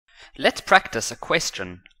Let's practice a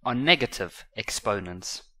question on negative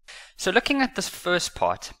exponents. So looking at this first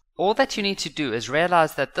part, all that you need to do is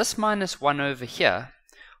realize that this minus 1 over here,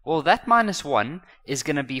 well, that minus 1 is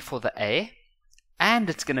going to be for the a, and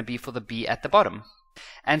it's going to be for the b at the bottom.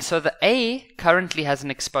 And so the a currently has an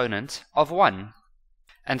exponent of 1.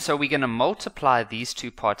 And so we're going to multiply these two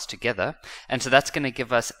parts together, and so that's going to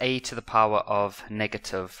give us a to the power of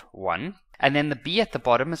negative 1. And then the b at the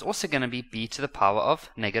bottom is also going to be b to the power of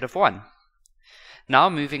negative 1. Now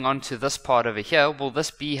moving on to this part over here, well, this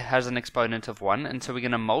b has an exponent of 1, and so we're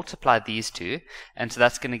going to multiply these two, and so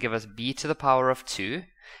that's going to give us b to the power of 2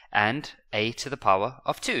 and a to the power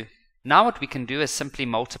of 2. Now what we can do is simply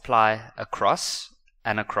multiply across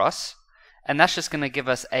and across, and that's just going to give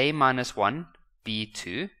us a minus 1, b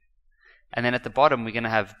 2, and then at the bottom we're going to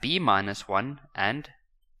have b minus 1 and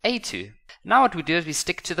a 2. Now what we do is we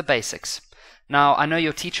stick to the basics. Now I know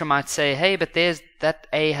your teacher might say, hey, but that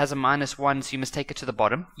a has a minus 1, so you must take it to the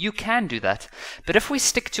bottom. You can do that, but if we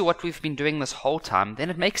stick to what we've been doing this whole time, then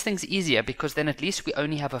it makes things easier, because then at least we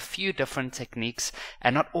only have a few different techniques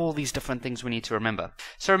and not all these different things we need to remember.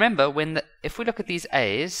 So remember, if we look at these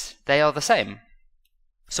a's, they are the same.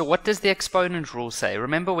 So what does the exponent rule say?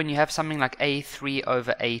 Remember, when you have something like a3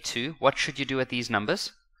 over a2, what should you do with these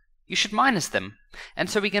numbers? You should minus them. And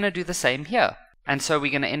so we're going to do the same here. And so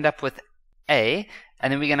we're going to end up with a,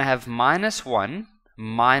 and then we're going to have minus 1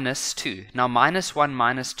 minus 2. Now minus 1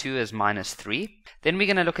 minus 2 is minus 3. Then we're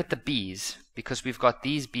going to look at the b's, because we've got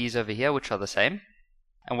these b's over here which are the same.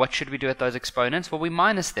 And what should we do with those exponents? Well, we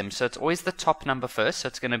minus them. So it's always the top number first. So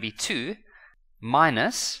it's going to be 2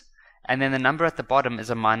 minus, and then the number at the bottom is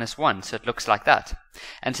a minus 1. So it looks like that.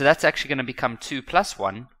 And so that's actually going to become 2 plus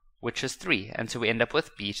 1, which is 3. And so we end up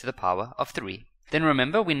with b to the power of 3. Then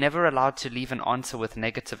remember, we're never allowed to leave an answer with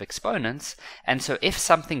negative exponents, and so if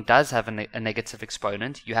something does have a negative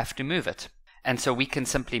exponent, you have to move it. And so we can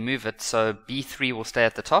simply move it, so b3 will stay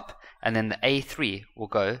at the top, and then the a3 will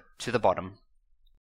go to the bottom.